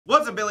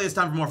What's up, Billy? It's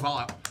time for more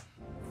Fallout.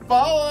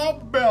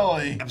 Fallout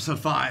Billy. Episode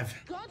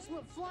 5. Guns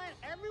were flying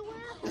everywhere?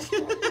 I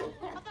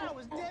thought it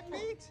was dead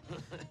meat.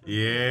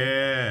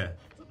 Yeah.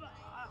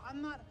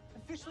 I'm not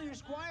officially your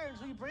squire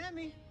until you brand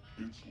me.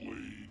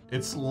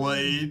 It's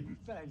late.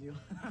 Bet I do.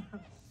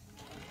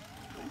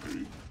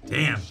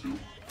 Damn.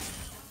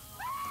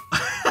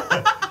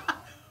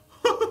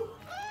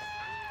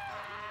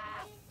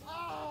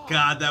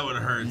 God, that would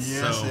hurt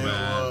Yes, so it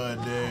bad.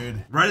 would,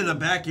 dude. Right in the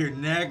back of your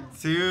neck,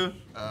 too.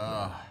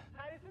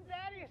 Daddies and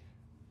daddies,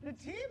 the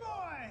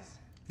T-boys.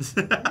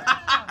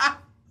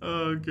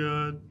 Oh,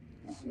 God.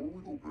 Before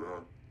we go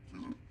back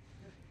to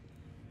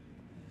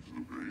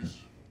the base,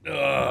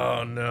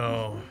 Oh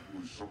no.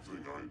 there's something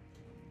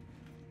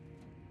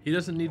He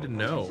doesn't need to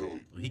know.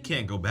 He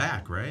can't go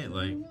back, right?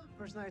 Like,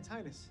 Where's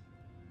Titus?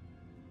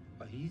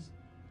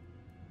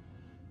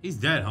 he's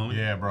dead, homie.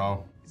 Yeah,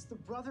 bro. It's the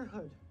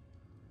Brotherhood.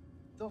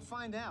 They'll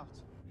find out.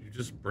 You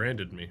just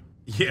branded me.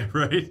 Yeah,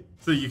 right?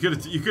 So you could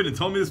have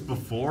told me this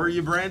before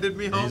you branded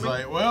me, homie? He's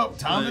like, well,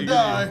 time to Like,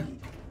 die.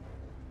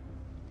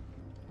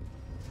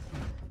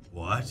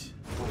 What?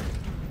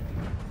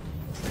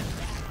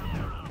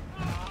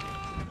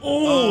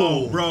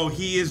 Oh, bro,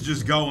 he is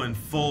just going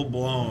full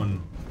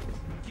blown.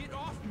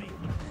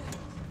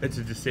 It's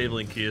a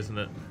disabling key, isn't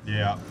it?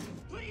 Yeah.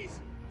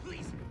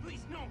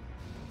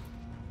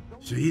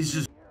 So he's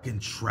just fucking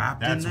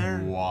trapped That's in there?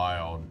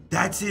 wild.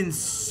 That's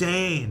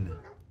insane.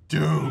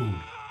 Dude.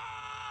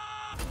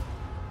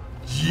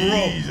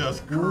 Jesus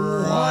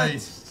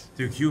Christ.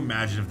 Dude, can you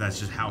imagine if that's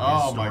just how his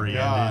Oh my story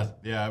God. ended?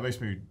 Yeah, it makes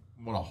me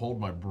want to hold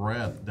my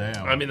breath.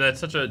 Damn. I mean, that's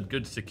such a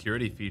good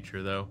security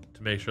feature, though,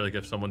 to make sure, like,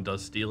 if someone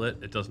does steal it,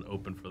 it doesn't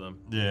open for them.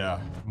 yeah,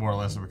 more or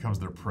less it becomes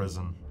their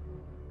prison.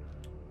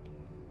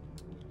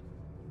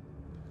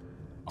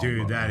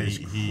 Dude, Oh, that is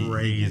He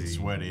crazy. gets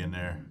sweaty in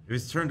there. If it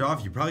was turned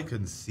off, you probably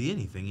couldn't see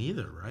anything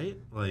either, right?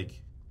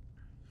 Like,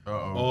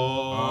 Uh-oh.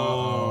 oh,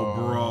 Uh-oh.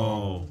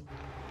 bro.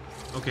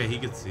 Okay, he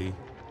could see.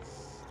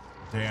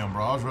 Damn,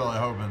 bro. I was really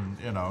hoping,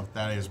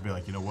 Thaddeus would be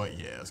like, you know what?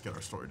 Yeah, let's get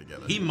our story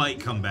together. He might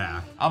come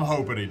back. I'm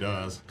hoping he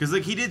does. Because,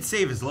 like, he did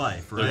save his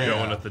life, They're right? Yeah.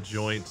 going at the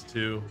joints,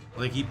 too.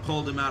 Like, he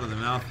pulled him out of the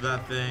mouth of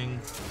that thing.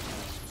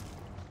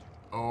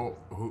 Oh,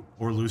 who?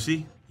 Or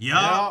Lucy.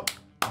 Yup.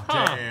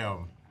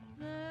 Damn.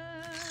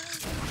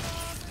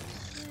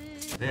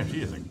 Damn,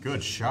 she is a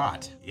good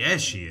shot.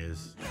 Yes, she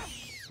is.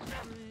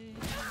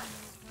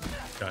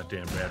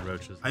 Goddamn bad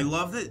roaches. I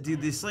love that,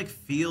 dude. This like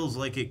feels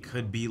like it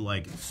could be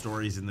like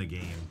stories in the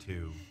game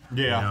too.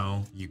 Yeah. You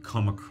know, you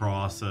come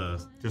across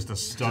Just a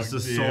stuck. just a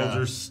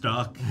soldier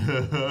stuck.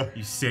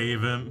 You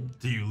save him.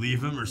 Do you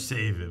leave him or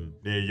save him?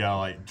 Yeah, you gotta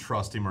like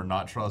trust him or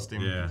not trust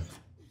him. Yeah.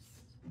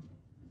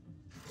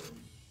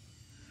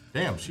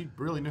 Damn, she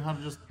really knew how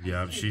to just.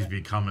 Yeah, she's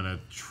becoming a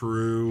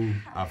true.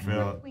 I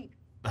feel it.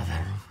 I've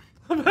had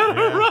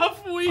a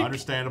rough week.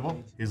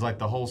 Understandable. He's like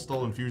the whole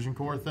stolen fusion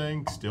core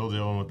thing. Still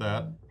dealing with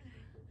that.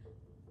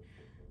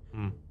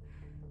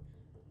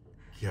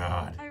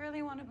 God, I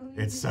really want to believe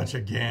it's you. such a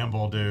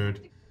gamble,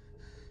 dude.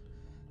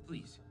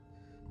 Please.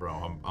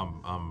 Bro,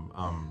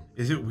 I'm.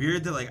 Is it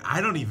weird that like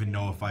I don't even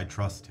know if I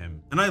trust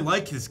him, and I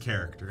like his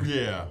character.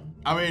 Yeah.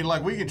 I mean,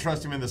 like we can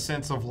trust him in the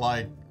sense of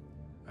like.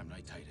 I'm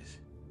Knight Titus.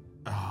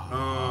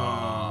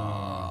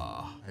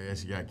 I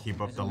guess you gotta keep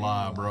up the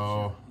lie,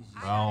 bro.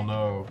 I don't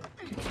know.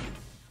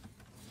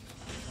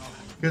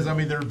 Because, I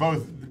mean, they're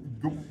both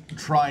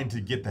trying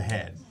to get the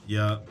head.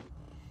 Yeah.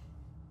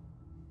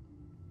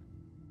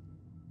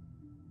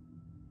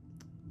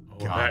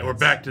 God, We're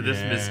back to this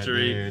yeah,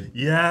 mystery. dude.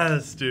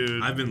 Yes,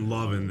 dude. I've been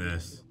loving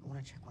this. I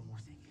want to check one more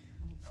thing.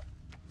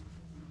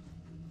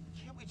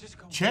 Can't we just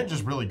go? Chet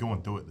just really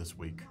going through it this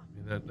week. I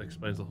mean, that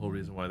explains the whole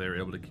reason why they were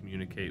able to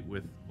communicate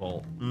with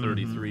Vault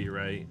 33,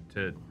 right?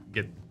 To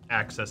get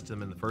access to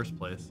them in the first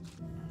place.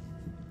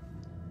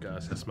 God,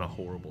 it's gonna smell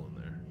horrible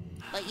in there.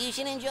 But you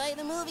should enjoy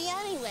the movie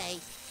anyway.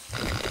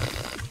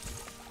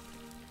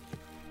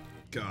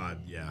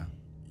 God, yeah.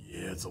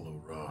 Yeah, it's a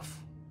little rough.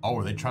 Oh,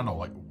 are they trying to,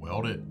 like,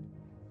 weld it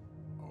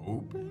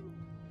open?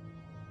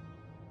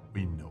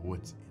 We know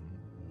what's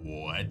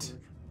in what?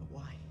 But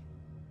why?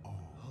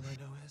 All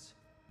I know is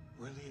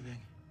we're leaving.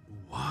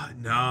 What?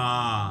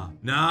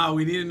 Nah,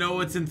 we need to know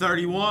what's in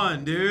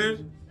 31,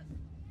 dude.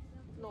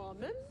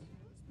 Norman?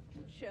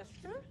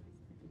 Chester?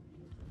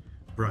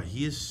 Bro,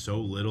 he is so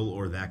little,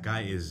 or that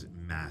guy is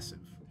massive.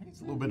 It's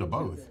a little bit of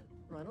both.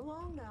 Run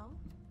along now.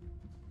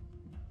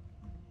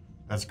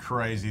 That's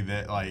crazy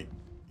that, like,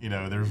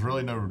 there's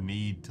really no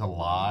need to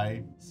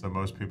lie, so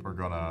most people are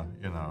gonna,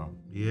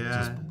 Yeah.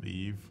 just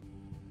believe.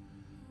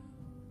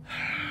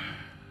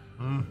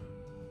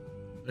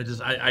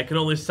 I can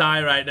only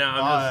sigh right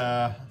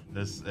now.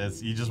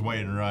 You just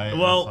waiting, right?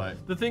 Well, It's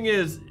like, the thing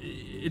is,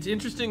 it's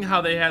interesting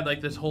how they had like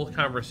this whole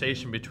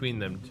conversation between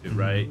them two,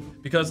 right?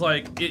 Because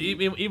like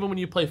even when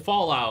you play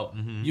Fallout,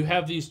 you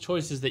have these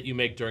choices that you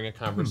make during a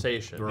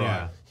conversation.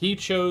 Right. He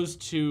chose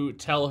to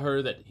tell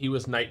her that he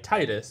was Knight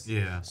Titus.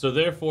 Yeah. So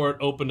therefore, it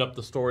opened up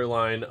the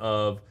storyline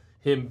of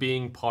him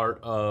being part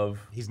of.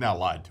 he's now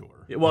lied to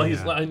her. Well,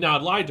 he's now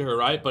lied to her,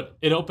 right? But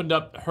it opened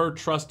up her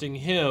trusting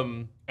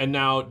him and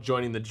now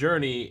joining the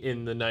journey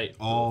in the night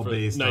All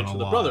based on Knights a of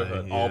the lie,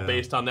 Brotherhood, all yeah.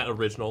 based on that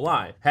original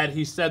lie. Had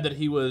he said that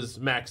he was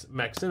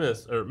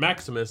Maximus,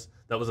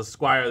 that was a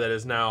squire that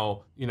is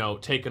now,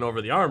 taken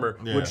over the armor,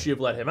 would she have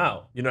let him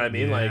out? You know what I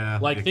mean? Yeah,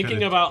 Like it thinking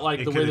could've- about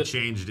like it the way could've that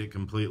changed it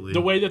completely.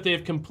 the way that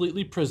they've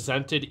completely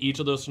presented each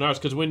of those scenarios,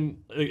 because when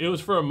it was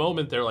for a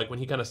moment there, like when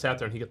he kind of sat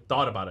there and he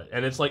thought about it,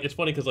 and it's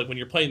funny because like when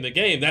you're playing the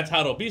game, that's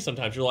how it'll be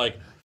sometimes. You're like,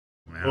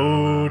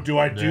 oh, do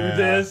I do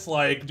this?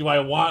 Like, do I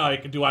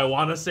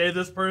want to save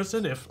this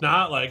person? If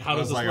not, like, how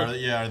does this work?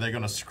 Are they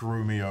gonna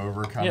screw me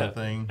over kind of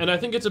thing? And I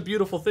think it's a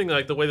beautiful thing,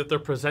 like the way that they're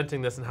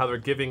presenting this and how they're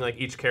giving like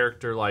each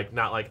character like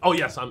not like, oh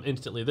yes, I'm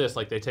instantly this.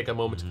 Like they take a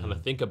moment to kind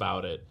of think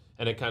about it,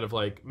 and it kind of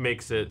like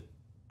makes it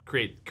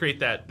create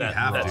that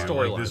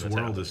storyline. This that's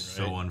world happening, is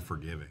so right?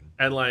 unforgiving.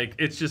 And like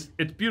it's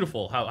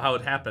beautiful how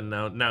it happened.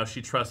 Now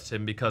she trusts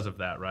him because of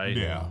that, right?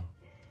 Yeah.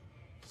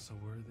 So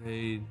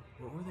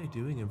what were they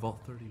doing in Vault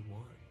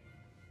 31?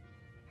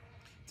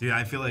 Dude,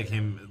 I feel like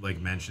him like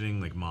mentioning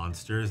like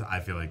monsters. I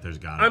feel like there's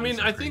gotta. I be mean,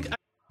 some I think, crazy-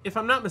 if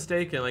I'm not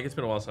mistaken, like it's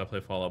been a while since I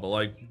played Fallout, but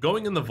like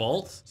going in the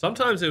vaults,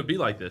 sometimes it would be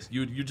like this.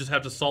 You just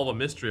have to solve a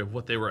mystery of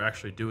what they were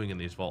actually doing in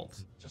these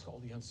vaults. Just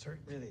all the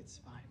uncertainty. Really, it's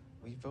fine.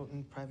 We vote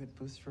in private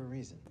booths for a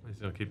reason. He's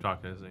gonna keep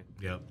talking, isn't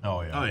he? Yep.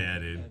 Oh yeah. Oh yeah,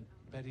 dude. And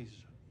Betty's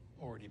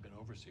already been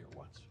overseer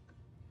once.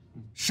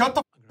 Shut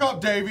the f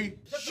up, Davey.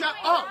 Shut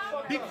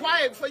up! Be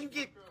quiet before you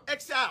get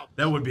X'd out.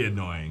 That would be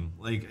annoying.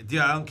 Like, dude,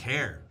 I don't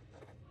care.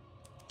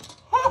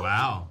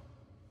 Wow.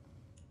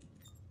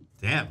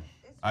 Damn.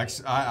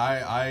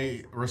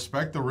 I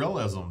respect the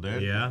realism,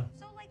 dude. Yeah.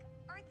 So, like,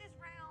 Earth is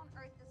round,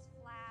 Earth is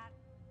flat.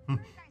 Where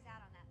are you guys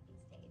at on that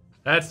these days?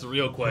 That's the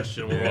real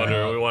question we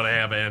want to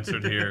have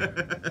answered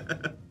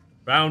here.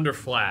 Round or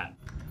flat?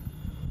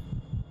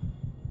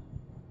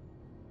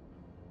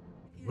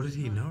 What did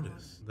he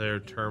notice? Their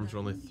terms are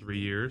only 3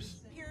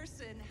 years.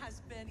 Pearson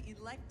has been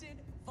elected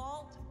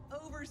Vault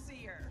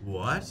Overseer.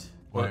 What?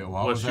 Wait, why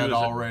Well, was she that was-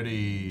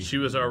 already? She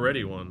was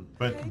already one.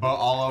 But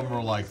all of them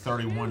were like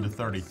 31 to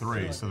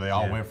 33, so they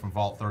all went from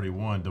Vault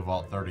 31 to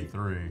Vault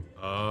 33.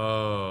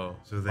 Oh.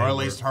 So they Or at were-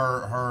 least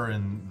her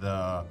and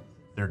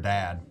their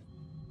dad.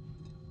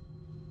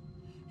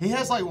 He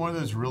has like one of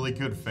those really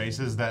good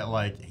faces that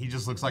like he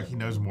just looks like he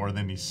knows more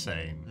than he's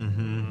saying.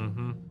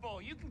 Mm-hmm. Oh,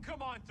 you can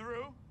come on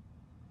through.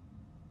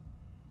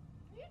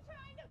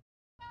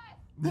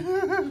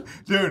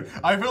 Dude,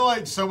 I feel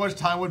like so much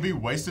time would be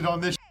wasted on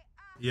this.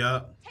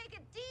 Yeah. Take a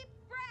deep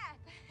breath.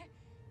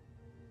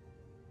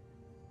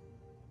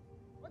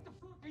 What the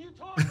fuck are you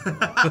talking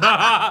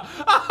about?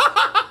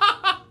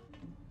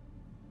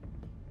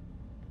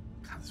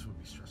 God, this would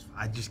be stressful.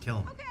 I'd just kill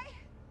him. Okay,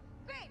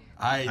 great.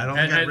 I don't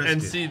think I'd risk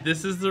and it. see,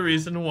 this is the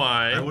reason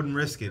why I wouldn't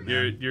risk it,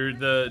 man. you're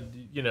the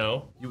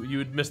you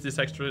would miss this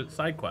extra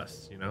side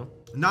quests,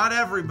 Not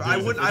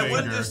everybody. There's a I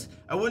wouldn't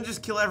danger.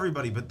 just kill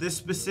everybody, but this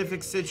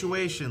specific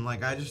situation,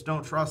 like I just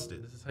don't trust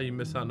it. This is how you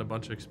miss out on a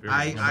bunch of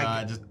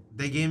experience.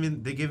 They gave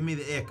me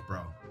the ick,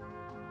 bro.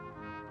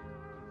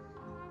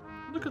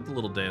 Look at the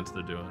little dance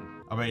they're doing.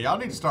 I mean, y'all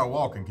need to start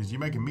walking because you're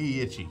making me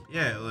itchy.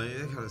 Yeah, like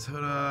he got his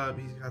hood up,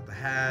 he's got the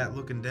hat,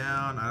 looking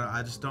down.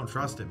 I just don't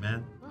trust it,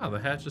 man. Wow, the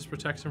hat just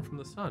protects him from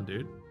the sun,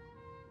 dude.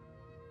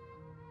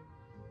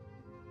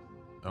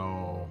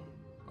 Oh.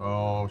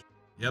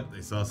 Yep,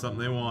 they saw something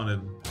they wanted.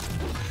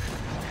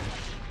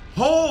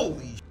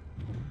 Holy!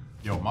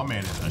 Yo, my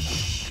man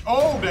is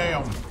oh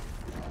damn.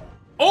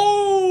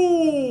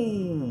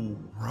 Oh,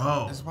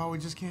 bro. That's why we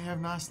just can't have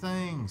nice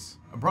things,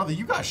 brother.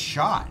 You got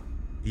shot.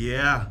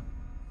 Yeah,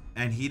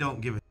 and he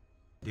don't give a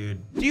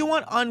dude. Do you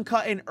want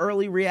uncut and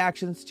early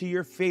reactions to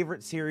your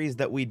favorite series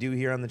that we do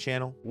here on the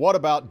channel? What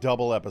about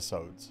double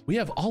episodes? We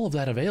have all of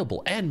that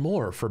available and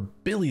more for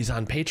Billies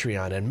on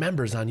Patreon and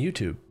members on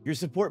YouTube. Your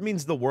support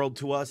means the world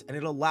to us, and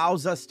it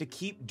allows us to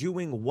keep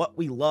doing what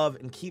we love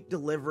and keep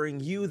delivering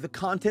you the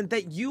content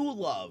that you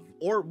love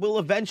or will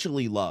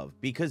eventually love,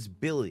 because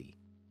Billy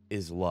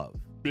is love.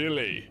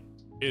 Billy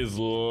is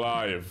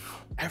live.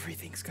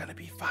 Everything's gonna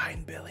be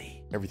fine,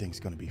 Billy. Everything's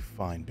gonna be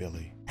fine,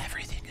 Billy.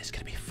 Everything is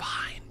gonna be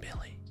fine,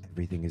 Billy.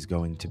 Everything is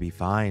going to be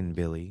fine,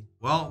 Billy.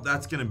 Well,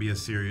 that's gonna be a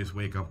serious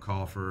wake-up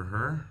call for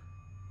her.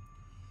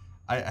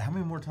 How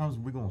many more times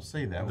are we gonna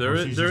say that? There before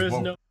is she's just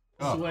no woke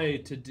up? way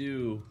to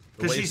do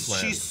the Because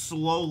wasteland. she's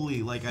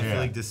slowly, like, I Yeah.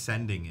 feel like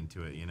descending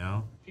into it, you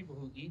know? People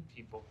who eat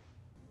people.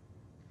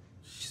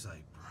 She's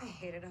like, I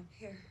hate it up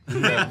here.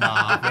 Yeah,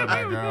 nah, I feel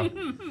that, girl.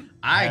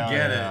 I Hell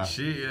get yeah. it.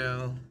 She,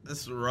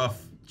 this is a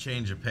rough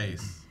change of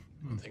pace.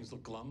 When things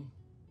look glum,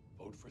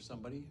 vote for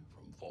somebody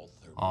from Vault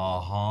 30.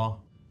 Uh-huh.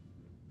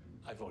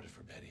 I voted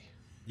for Betty.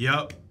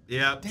 Yep,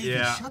 David,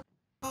 yeah. shut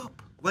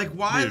up. Like,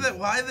 why Dude.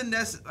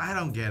 I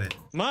don't get it.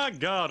 My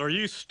God, are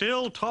you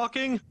still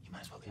talking? I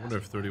wonder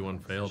if 31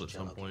 failed at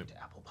some point.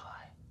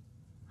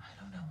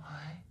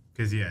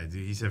 Because, yeah,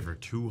 dude, he said for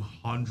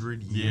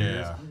 200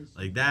 years. Yeah.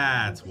 Like,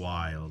 that's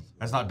wild.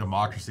 That's not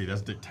democracy.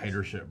 That's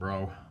dictatorship,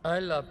 bro. I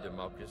love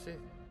democracy.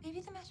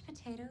 Maybe the mashed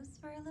potatoes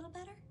were a little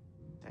better?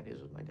 That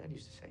is what my dad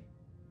used to say.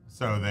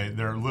 So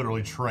they're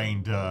literally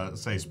trained to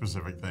say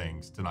specific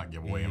things to not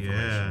give away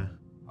information.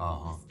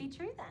 Must be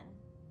true then.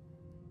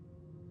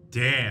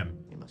 Damn.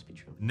 It must be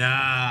true.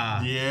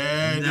 Nah.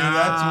 Yeah, dude,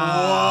 that's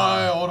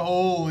wild.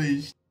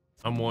 Holy sh.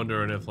 I'm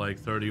wondering if like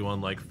 31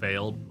 like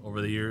failed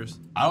over the years.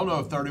 I don't know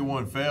if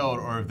 31 failed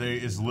or if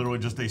it's literally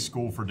just a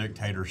school for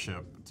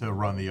dictatorship to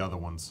run the other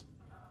ones.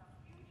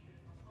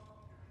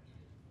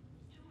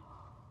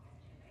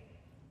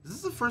 Is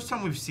this the first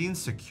time we've seen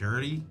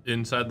security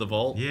inside the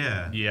vault?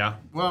 Yeah. Yeah.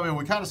 Well, I mean,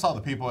 we kind of saw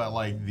the people at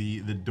like the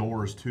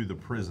doors to the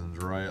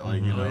prisons, right?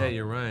 Like, you know. Oh yeah,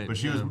 you're right. But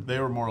they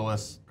were more or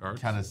less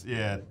kind of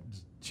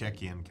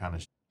check in kind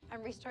of.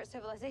 And restart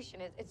civilization.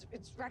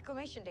 It's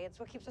Reclamation Day. It's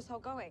what keeps us all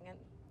going. And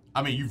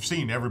I mean, you've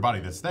seen everybody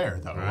that's there,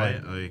 though,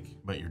 right?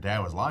 But your dad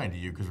was lying to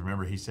you because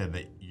remember he said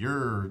that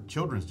your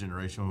children's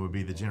generation would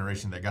be the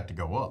generation that got to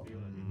go up.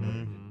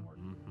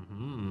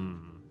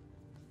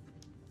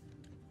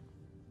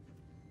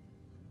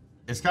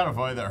 It's kind of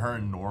funny that her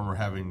and Norm are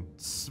having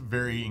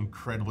very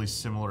incredibly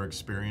similar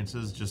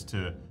experiences, just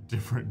to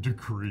different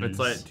degrees. It's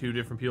like two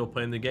different people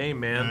playing the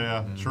game, man.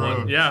 Yeah,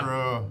 true.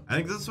 True. I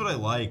think that's what I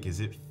like. Is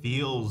it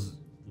feels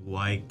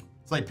like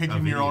it's like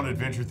picking your own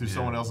adventure through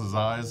someone else's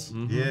eyes.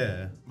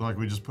 Yeah. Like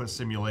we just put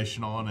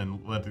simulation on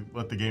and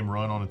let the game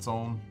run on its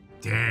own.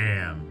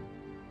 Damn.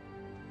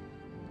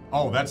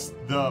 Oh, that's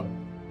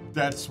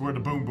where the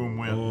boom boom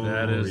went. Oh,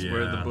 that is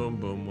where the boom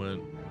boom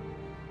went.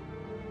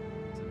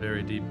 It's a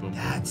very deep boom.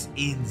 That's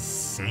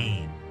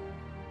insane.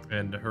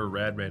 And her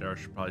rad radar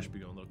probably should be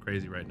going a little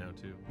crazy right now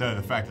too. No,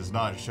 the fact is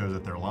not. It shows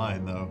that they're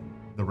lying though.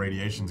 The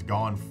radiation's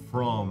gone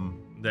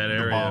from that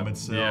area. The bomb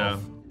itself. Yeah.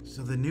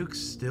 So the nukes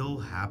still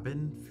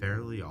happen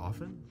fairly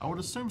often? I would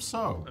assume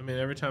so. I mean,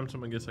 every time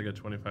someone gets like a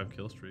 25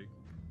 kill streak.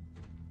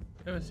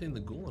 I haven't seen the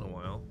ghoul in a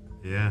while.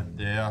 Yeah.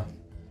 Yeah.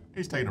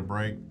 He's taking a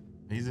break.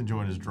 He's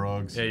enjoying his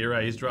drugs. Yeah, you're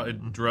right. He's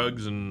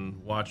drugs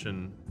and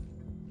watching.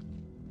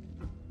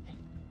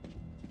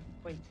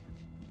 Wait.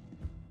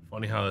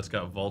 Funny how that's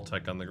got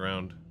Vault-Tec on the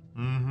ground.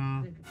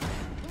 Mm-hmm.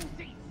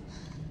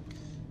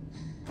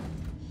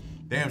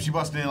 Damn, she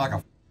busted in like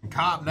a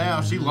cop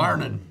now. She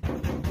learning.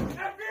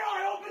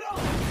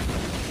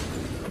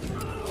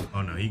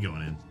 Oh no, he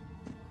going in.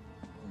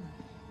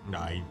 No,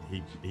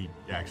 he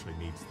actually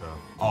needs the.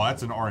 Oh,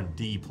 that's an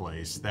R&D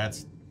place.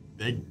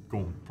 They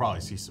gonna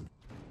probably see some.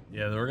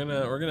 Yeah,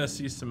 we're gonna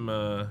see some.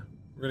 We're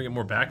gonna get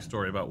more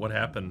backstory about what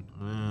happened,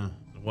 and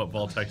what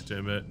Vault-Tec's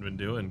been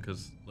doing.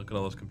 Because look at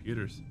all those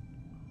computers,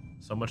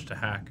 so much to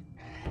hack.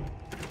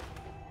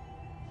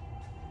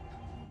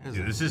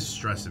 Dude, this is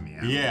stressing me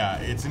out. Yeah,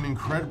 it's an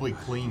incredibly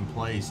clean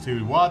place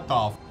too. What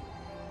the?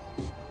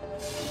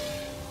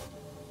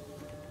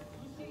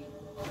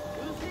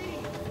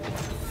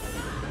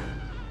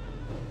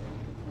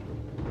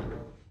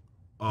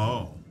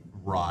 Oh.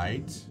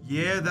 Right.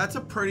 Yeah, that's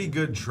a pretty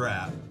good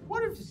trap.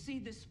 What if to see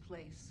this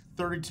place?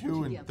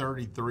 32 and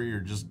 33 are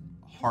just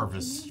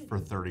harvests for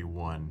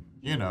 31.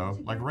 You know,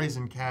 like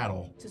raising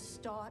cattle. To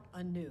start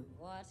anew.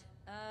 What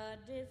a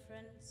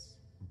difference.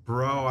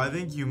 Bro, I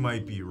think you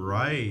might be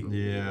right.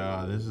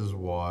 Yeah, this is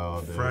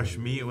wild. Dude. Fresh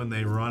meat, when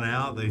they run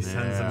out, they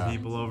send some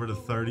people over to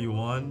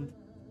 31.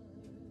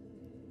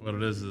 What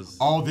it is.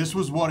 Oh, this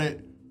is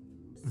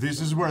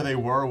where they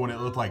were when it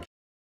looked like,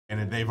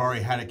 and they've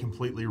already had it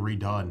completely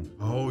redone.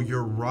 Oh,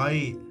 you're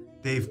right.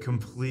 They've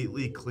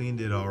completely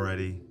cleaned it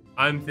already.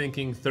 I'm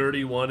thinking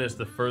 31 is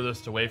the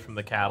furthest away from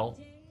the cattle.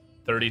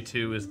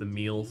 32 is the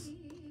meals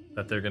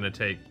that they're gonna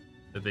take,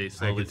 that they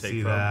slowly take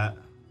see from. That.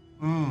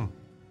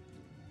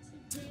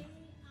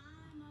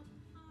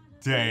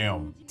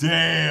 Damn.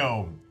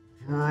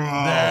 Bro.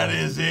 That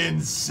is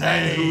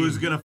insane. And who's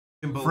gonna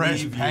believe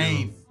Fresh you?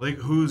 paint. Like,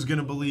 who's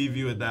gonna believe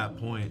you at that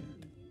point?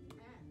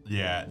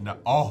 Yeah, no.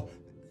 Oh,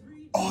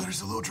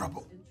 there's a little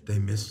trouble. They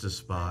missed a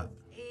spot.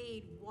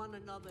 Aid one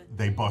another.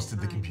 They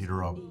busted the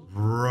computer up.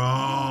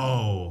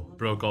 Bro.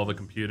 Broke all the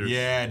computers.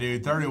 Yeah,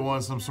 dude.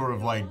 31, some sort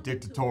of like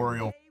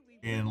dictatorial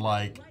in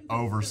like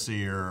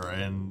overseer,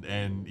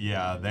 and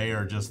yeah, they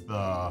are just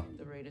the.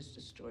 The Raiders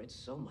destroyed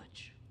so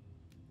much.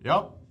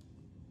 Yep.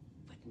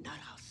 But not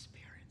our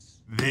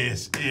spirits.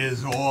 This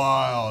is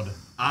wild.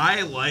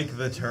 I like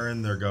the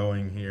turn they're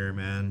going here,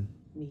 man.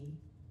 Me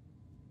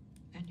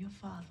and your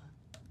father.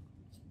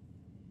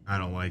 I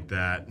don't like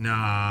that.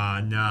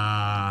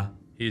 Nah.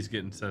 He's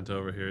getting sent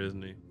over here,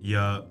 isn't he?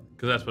 Yup.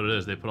 Because that's what it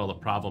is. They put all the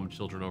problem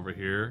children over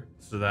here.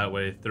 So that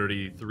way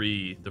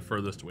 33, the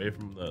furthest away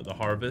from the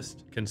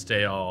harvest, can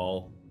stay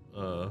all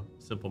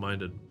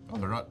simple-minded. Oh,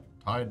 they're not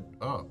tied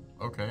up.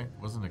 Okay,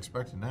 wasn't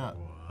expecting that.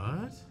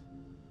 What?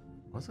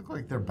 What's it look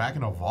like they're back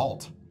in a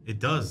vault? It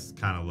does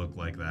kind of look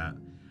like that.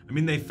 I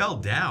mean, they fell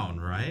down,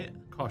 right?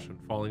 Caution,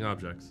 falling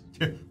objects.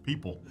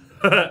 People.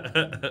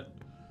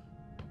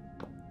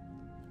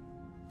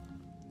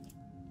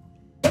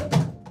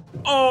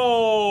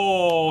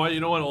 Oh,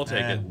 you know what? We'll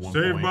take it.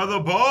 Saved by the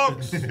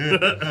box.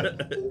 Where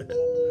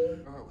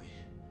are we?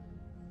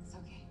 It's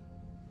okay.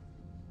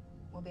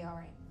 We'll be all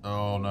right.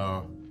 Oh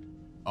no.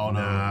 Oh no.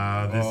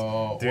 Nah, this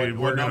dude,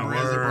 what we're gonna number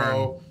is it, learn.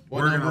 bro?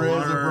 What We're number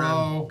gonna is it, learn.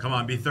 bro? Come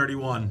on, be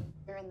 31.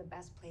 We're in the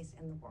best place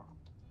in the world.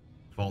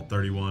 Vault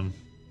 31.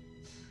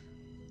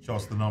 Show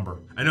us the number.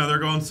 I know they're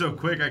going so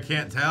quick, I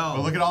can't tell.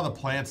 But look at all the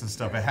plants and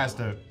stuff. It has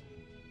to.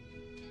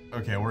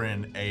 Okay, we're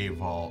in a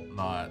vault,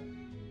 not.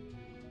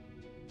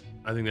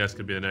 I think that's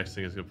gonna be the next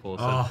thing that's gonna pull us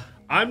Oh. in.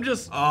 I'm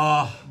just.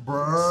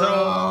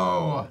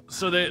 Bro.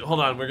 So they hold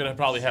on. We're gonna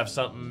probably have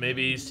something.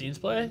 Maybe scenes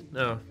play.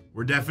 No.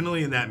 We're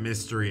definitely in that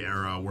mystery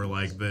era where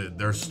like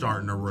they're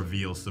starting to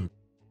reveal some.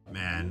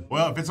 Man.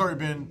 Well, if it's already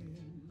been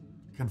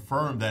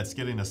confirmed that's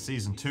getting a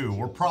season 2,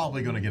 we're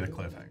probably gonna get a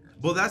cliffhanger.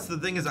 Well, that's the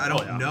thing is I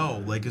don't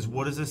know. Like, is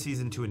what does a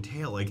season 2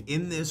 entail? Like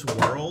in this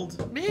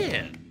world,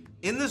 man.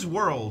 In this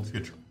world,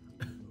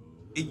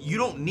 you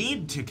don't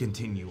need to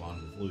continue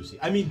on with Lucy.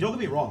 I mean, don't get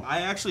me wrong.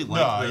 I actually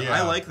like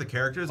I like the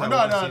characters. I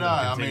want to see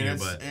them continue,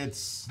 but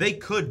it's they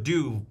could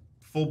do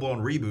full-blown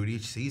reboot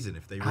each season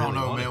if they really I don't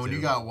know, wanted man. When to.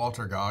 you got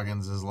Walter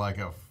Goggins as like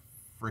a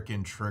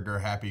freaking trigger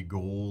happy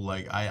ghoul,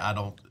 like I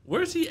don't.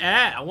 Where's he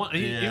at? He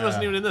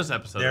wasn't even in this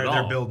episode. They're at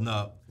all. building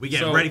up. We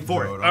get ready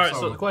for it. All right.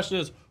 So the question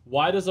is,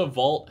 why does a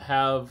vault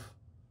have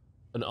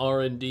an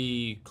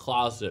R&D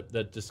closet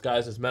that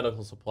disguises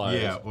medical supplies?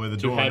 Yeah, with a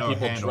to door have no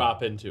people handle.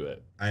 drop into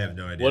it. I have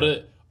no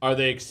idea. Are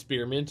they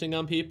experimenting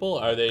on people?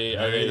 Are they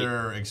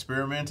either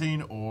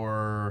experimenting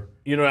or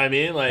you know what I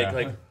mean?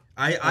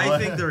 I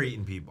think they're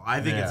eating people.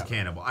 I think it's Yeah.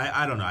 cannibal.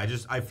 I don't know.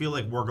 I feel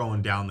like we're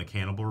going down the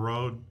cannibal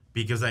road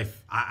because I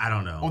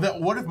don't know.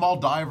 Well, what if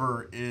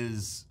Moldiver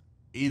is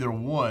either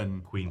one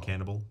Queen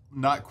Cannibal?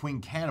 Not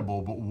Queen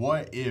Cannibal, but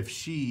what if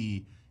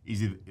she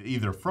is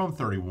either from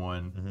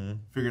 31,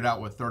 figured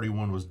out what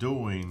 31 was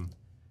doing,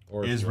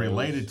 or is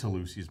related to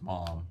Lucy's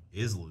mom?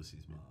 Is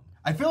Lucy's mom?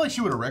 I feel like she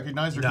would have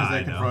recognized her because Nah, they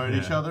I know,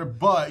 confronted each yeah. other.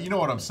 But you know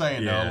what I'm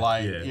saying, Yeah, though.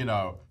 Like, yeah. you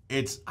know,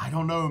 it's I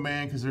don't know,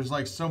 man, because there's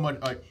like so much.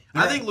 Like,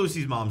 I think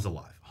Lucy's mom's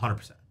alive,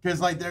 100%.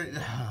 because like there,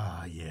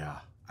 yeah.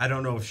 I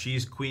don't know if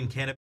she's Queen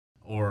Cannibal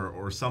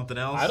or something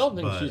else. I don't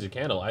think but she's a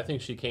cannibal. I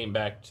think she came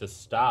back to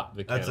stop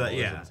the That's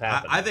cannibalism.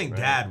 I think right?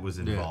 Dad was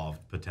involved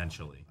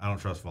potentially. I don't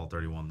trust Vault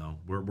 31 though.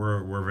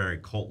 We're very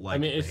cult-like. I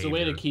mean, it's the way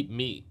to behavior. keep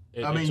meat.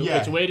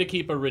 It's a way to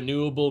keep a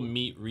renewable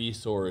meat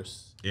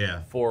resource.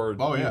 Yeah. For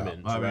Oh yeah,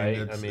 humans, I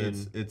mean,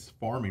 right? it's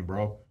farming,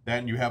 bro.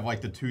 Then you have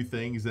like the two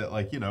things that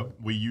like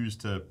we use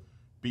to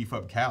beef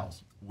up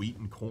cows: wheat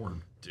and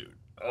corn. Dude.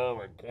 Oh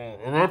my god,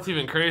 and that's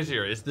even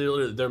crazier. It's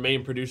their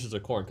main producers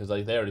of corn because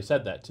like they already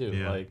said that too.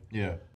 Yeah. Like yeah.